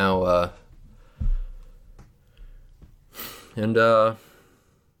court, and now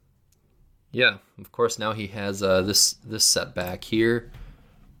of course now he has this setback here,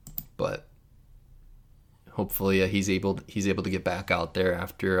 but hopefully he's able to get back out there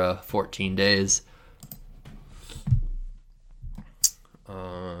after 14 days.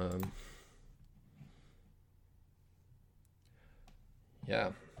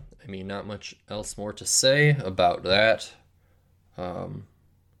 Not much else more to say about that.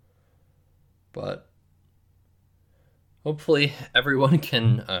 But hopefully everyone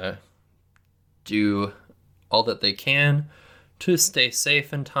can do all that they can to stay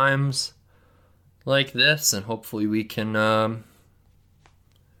safe in times like this, and hopefully we can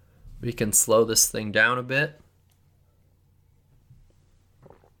slow this thing down a bit.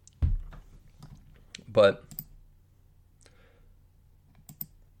 But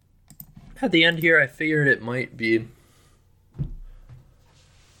at the end here, I figured it might be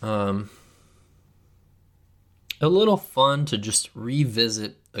a little fun to just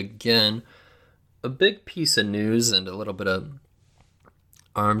revisit again a big piece of news and a little bit of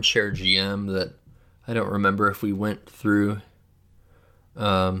armchair GM that I don't remember if we went through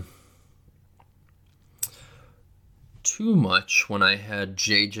too much when I had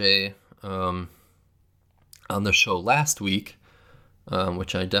JJ on the show last week,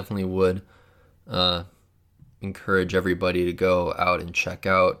 which I definitely would encourage everybody to go out and check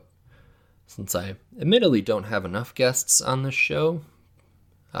out, since I admittedly don't have enough guests on this show.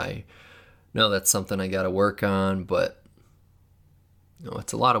 I know that's something I got to work on, but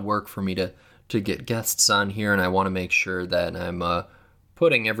it's a lot of work for me to get guests on here, and I want to make sure that I'm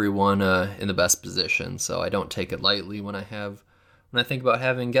putting everyone in the best position. So I don't take it lightly when I think about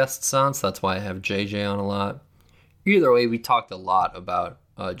having guests on. So that's why I have JJ on a lot. Either way, we talked a lot about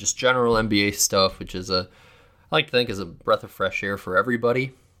just general NBA stuff, which is I like to think is a breath of fresh air for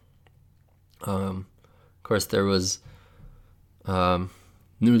everybody. Of course, there was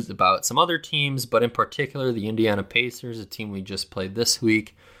news about some other teams, but in particular the Indiana Pacers, a team we just played this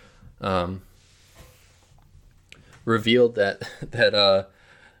week, revealed that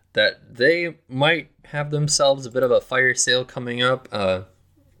they might have themselves a bit of a fire sale coming up.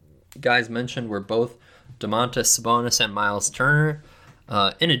 Guys mentioned were both Domantas Sabonis and Miles Turner,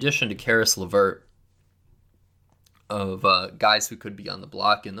 in addition to Karis LeVert, of guys who could be on the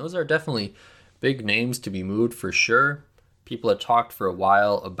block, and those are definitely big names to be moved for sure. People had talked for a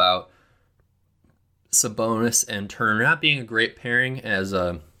while about Sabonis and Turner not being a great pairing as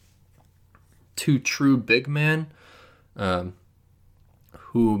two true big men,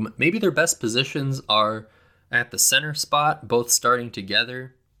 who maybe their best positions are at the center spot, both starting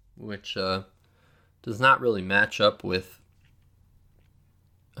together, which does not really match up with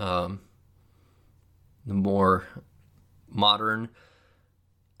the more modern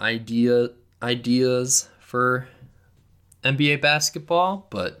ideas for NBA basketball,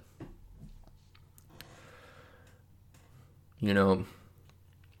 but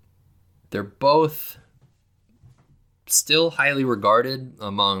they're both still highly regarded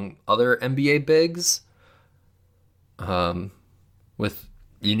among other NBA bigs, with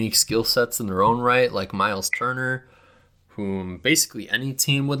unique skill sets in their own right, like Miles Turner, whom basically any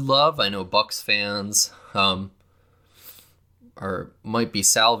team would love. I know Bucks fans might be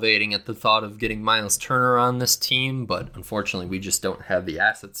salivating at the thought of getting Miles Turner on this team, but unfortunately we just don't have the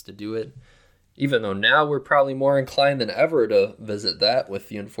assets to do it. Even though now we're probably more inclined than ever to visit that with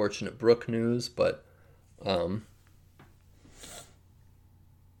the unfortunate Brook news, but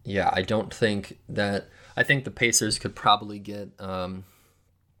yeah, I think the Pacers could probably get a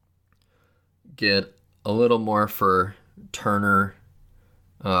little more for Turner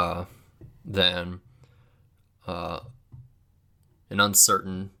than an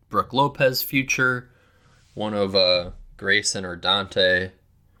uncertain Brook Lopez future, one of Grayson or Dante,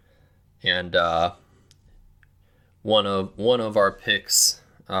 and one of our picks,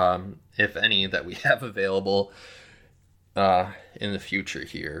 if any, that we have available in the future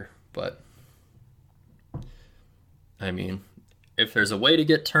here. But I mean, if there's a way to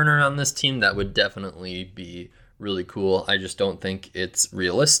get Turner on this team, that would definitely be really cool. I just don't think it's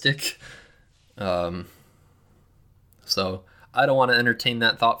realistic. So I don't want to entertain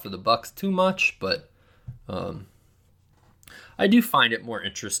that thought for the Bucks too much, but I do find it more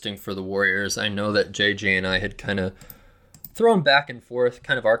interesting for the Warriors. I know that JJ and I had kind of thrown back and forth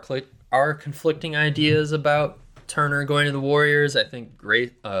kind of our conflicting ideas about Turner going to the Warriors. I think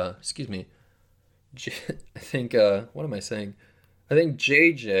I think what am I saying? I think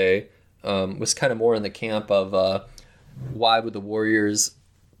JJ was kind of more in the camp of why would the Warriors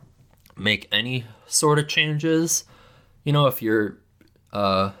make any sort of changes? If you're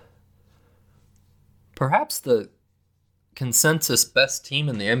perhaps the consensus best team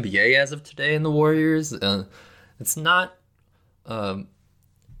in the NBA as of today in the Warriors, it's not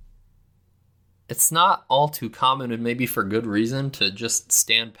all too common, and maybe for good reason, to just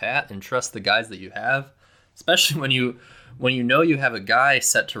stand pat and trust the guys that you have, especially when you know you have a guy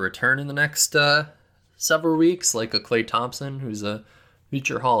set to return in the next several weeks, like a Klay Thompson, who's a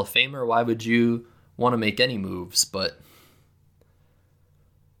future Hall of Famer. Why would you want to make any moves? But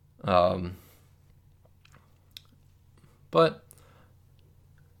I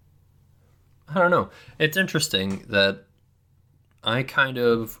don't know. It's interesting that I kind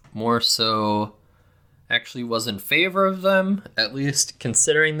of more so actually was in favor of them, at least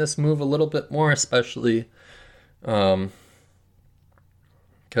considering this move a little bit more, especially because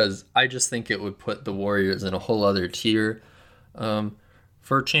I just think it would put the Warriors in a whole other tier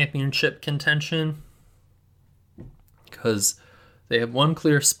for championship contention, because they have one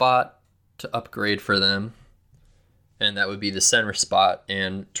clear spot to upgrade for them, and that would be the center spot.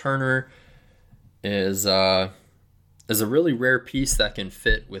 And Turner is a really rare piece that can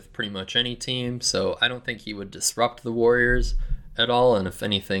fit with pretty much any team, so I don't think he would disrupt the Warriors at all. And if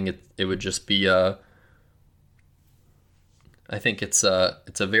anything, it would just be I think it's a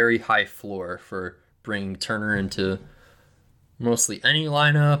very high floor for bringing Turner into mostly any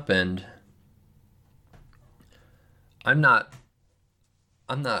lineup. And I'm not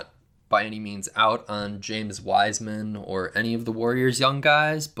by any means out on James Wiseman or any of the Warriors' young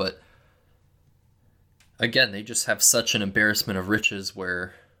guys, but again, they just have such an embarrassment of riches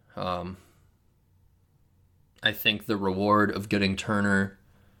where I think the reward of getting Turner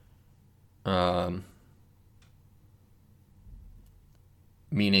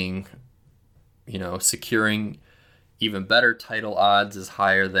meaning, securing even better title odds is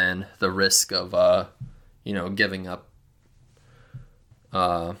higher than the risk of, giving up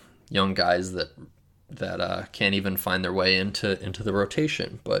young guys that can't even find their way into the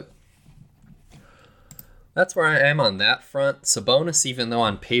rotation. But that's where I am on that front. Sabonis, even though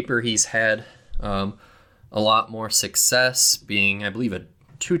on paper he's had a lot more success, being, I believe, a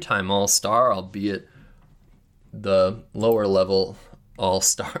 2-time All-Star, albeit the lower level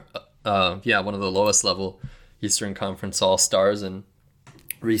All-Star, one of the lowest level Eastern Conference All-Stars in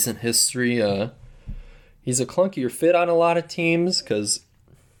recent history. He's a clunkier fit on a lot of teams because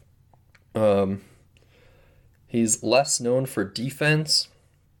he's less known for defense.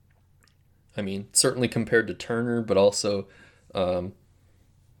 I mean, certainly compared to Turner, but also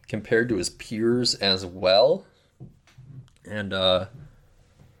compared to his peers as well. And I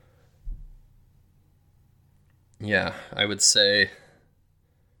would say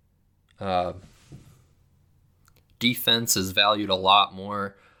defense is valued a lot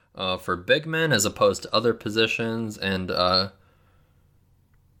more for big men as opposed to other positions. And,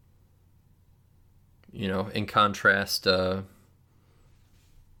 in contrast,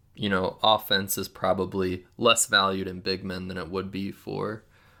 offense is probably less valued in big men than it would be for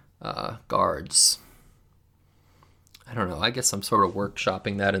guards. I don't know. I guess I'm sort of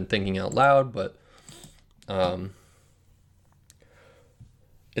workshopping that and thinking out loud, but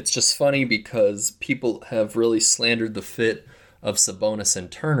it's just funny because people have really slandered the fit of Sabonis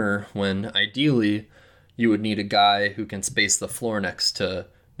and Turner when ideally you would need a guy who can space the floor next to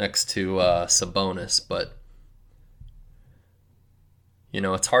Sabonis, but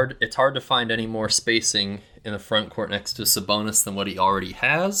it's hard to find any more spacing in the front court next to Sabonis than what he already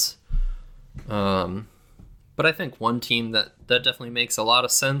has. But I think one team that definitely makes a lot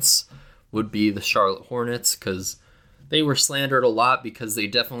of sense would be the Charlotte Hornets, because they were slandered a lot because they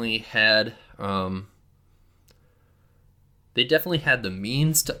definitely had the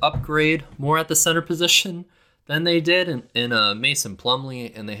means to upgrade more at the center position than they did in Mason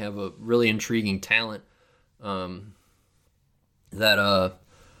Plumlee, and they have a really intriguing talent that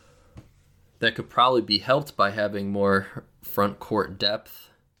could probably be helped by having more front court depth.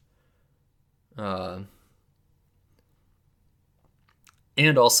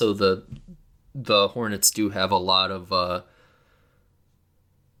 And also the Hornets do have a lot of a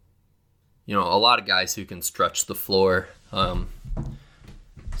lot of guys who can stretch the floor.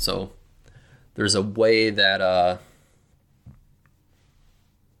 So there's a way that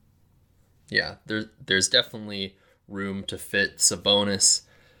there's definitely room to fit Sabonis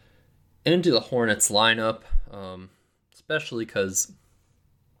into the Hornets lineup, especially because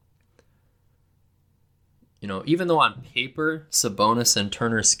even though on paper Sabonis and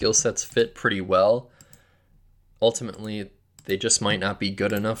Turner's skill sets fit pretty well, ultimately they just might not be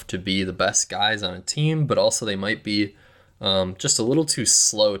good enough to be the best guys on a team, but also they might be just a little too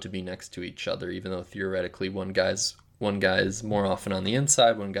slow to be next to each other, even though theoretically one guy's more often on the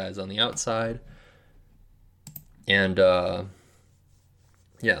inside, one guy's on the outside. And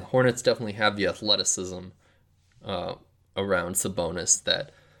Hornets definitely have the athleticism around Sabonis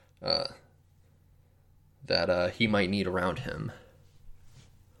that he might need around him.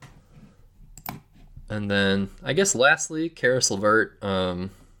 And then I guess lastly, Caris LeVert. I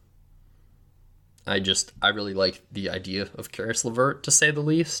really like the idea of Caris LeVert, to say the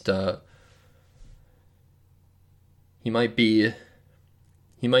least. He might be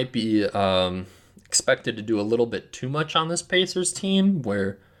expected to do a little bit too much on this Pacers team,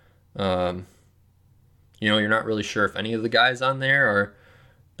 where you're not really sure if any of the guys on there are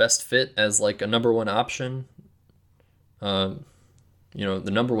best fit as like a number one option, the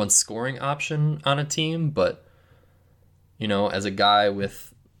number one scoring option on a team. But as a guy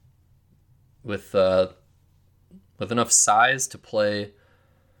with enough size to play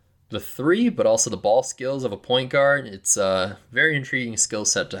the three, but also the ball skills of a point guard. It's a very intriguing skill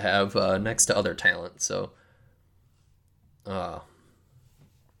set to have next to other talent. So, I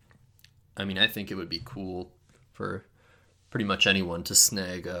think it would be cool for pretty much anyone to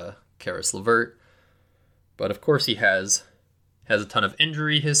snag Caris LeVert. But of course he has a ton of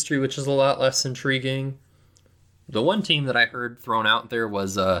injury history, which is a lot less intriguing. The one team that I heard thrown out there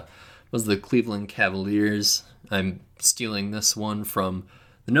was the Cleveland Cavaliers. I'm stealing this one from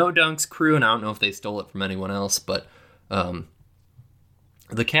the No Dunks crew, and I don't know if they stole it from anyone else, but the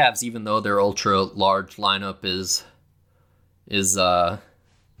Cavs, even though their ultra large lineup is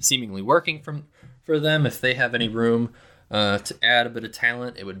seemingly working for them, if they have any room to add a bit of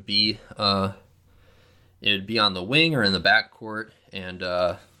talent, it would be on the wing or in the backcourt, and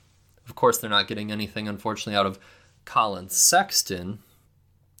of course they're not getting anything, unfortunately, out of Colin Sexton,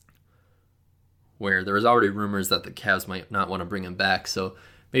 where there was already rumors that the Cavs might not want to bring him back, so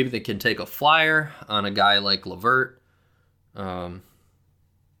maybe they can take a flyer on a guy like LeVert, who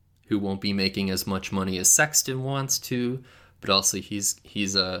won't be making as much money as Sexton wants to, but also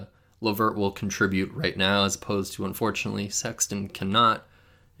LeVert will contribute right now, as opposed to, unfortunately, Sexton cannot.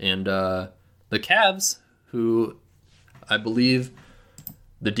 And the Cavs, who I believe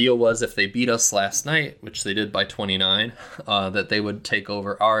the deal was if they beat us last night, which they did by 29, that they would take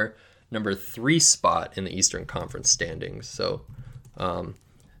over our number 3 spot in the Eastern Conference standings. So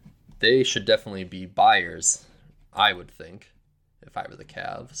they should definitely be buyers, I would think, if I were the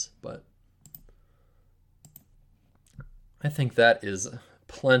Cavs. But I think that is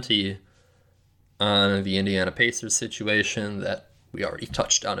plenty on the Indiana Pacers situation that we already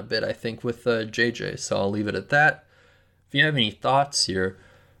touched on a bit, I think, with JJ. So I'll leave it at that. If you have any thoughts, you're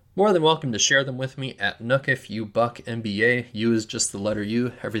more than welcome to share them with me at NuckIfYouBuckNBA. U is just the letter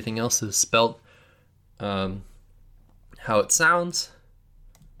U. Everything else is spelled how it sounds.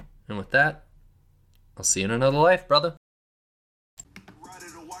 And with that, I'll see you in another life, brother.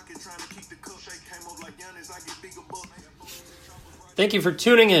 Thank you for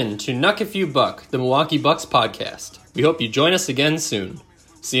tuning in to Nuck If You Buck, the Milwaukee Bucks podcast. We hope you join us again soon.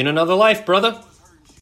 See you in another life, brother.